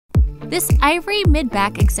This Ivory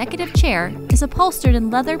mid-back executive chair is upholstered in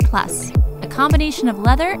Leather Plus, a combination of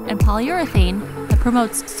leather and polyurethane that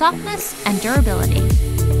promotes softness and durability.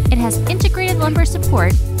 It has integrated lumbar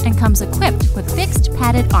support and comes equipped with fixed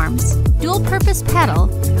padded arms. Dual-purpose paddle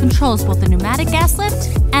controls both the pneumatic gas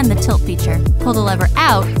lift and the tilt feature. Pull the lever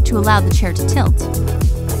out to allow the chair to tilt.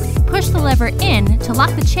 Push the lever in to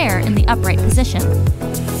lock the chair in the upright position.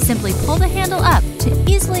 Simply pull the handle up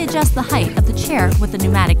to easily adjust the height of the chair with the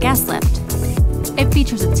pneumatic gas lift. It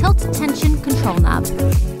features a tilt tension control knob.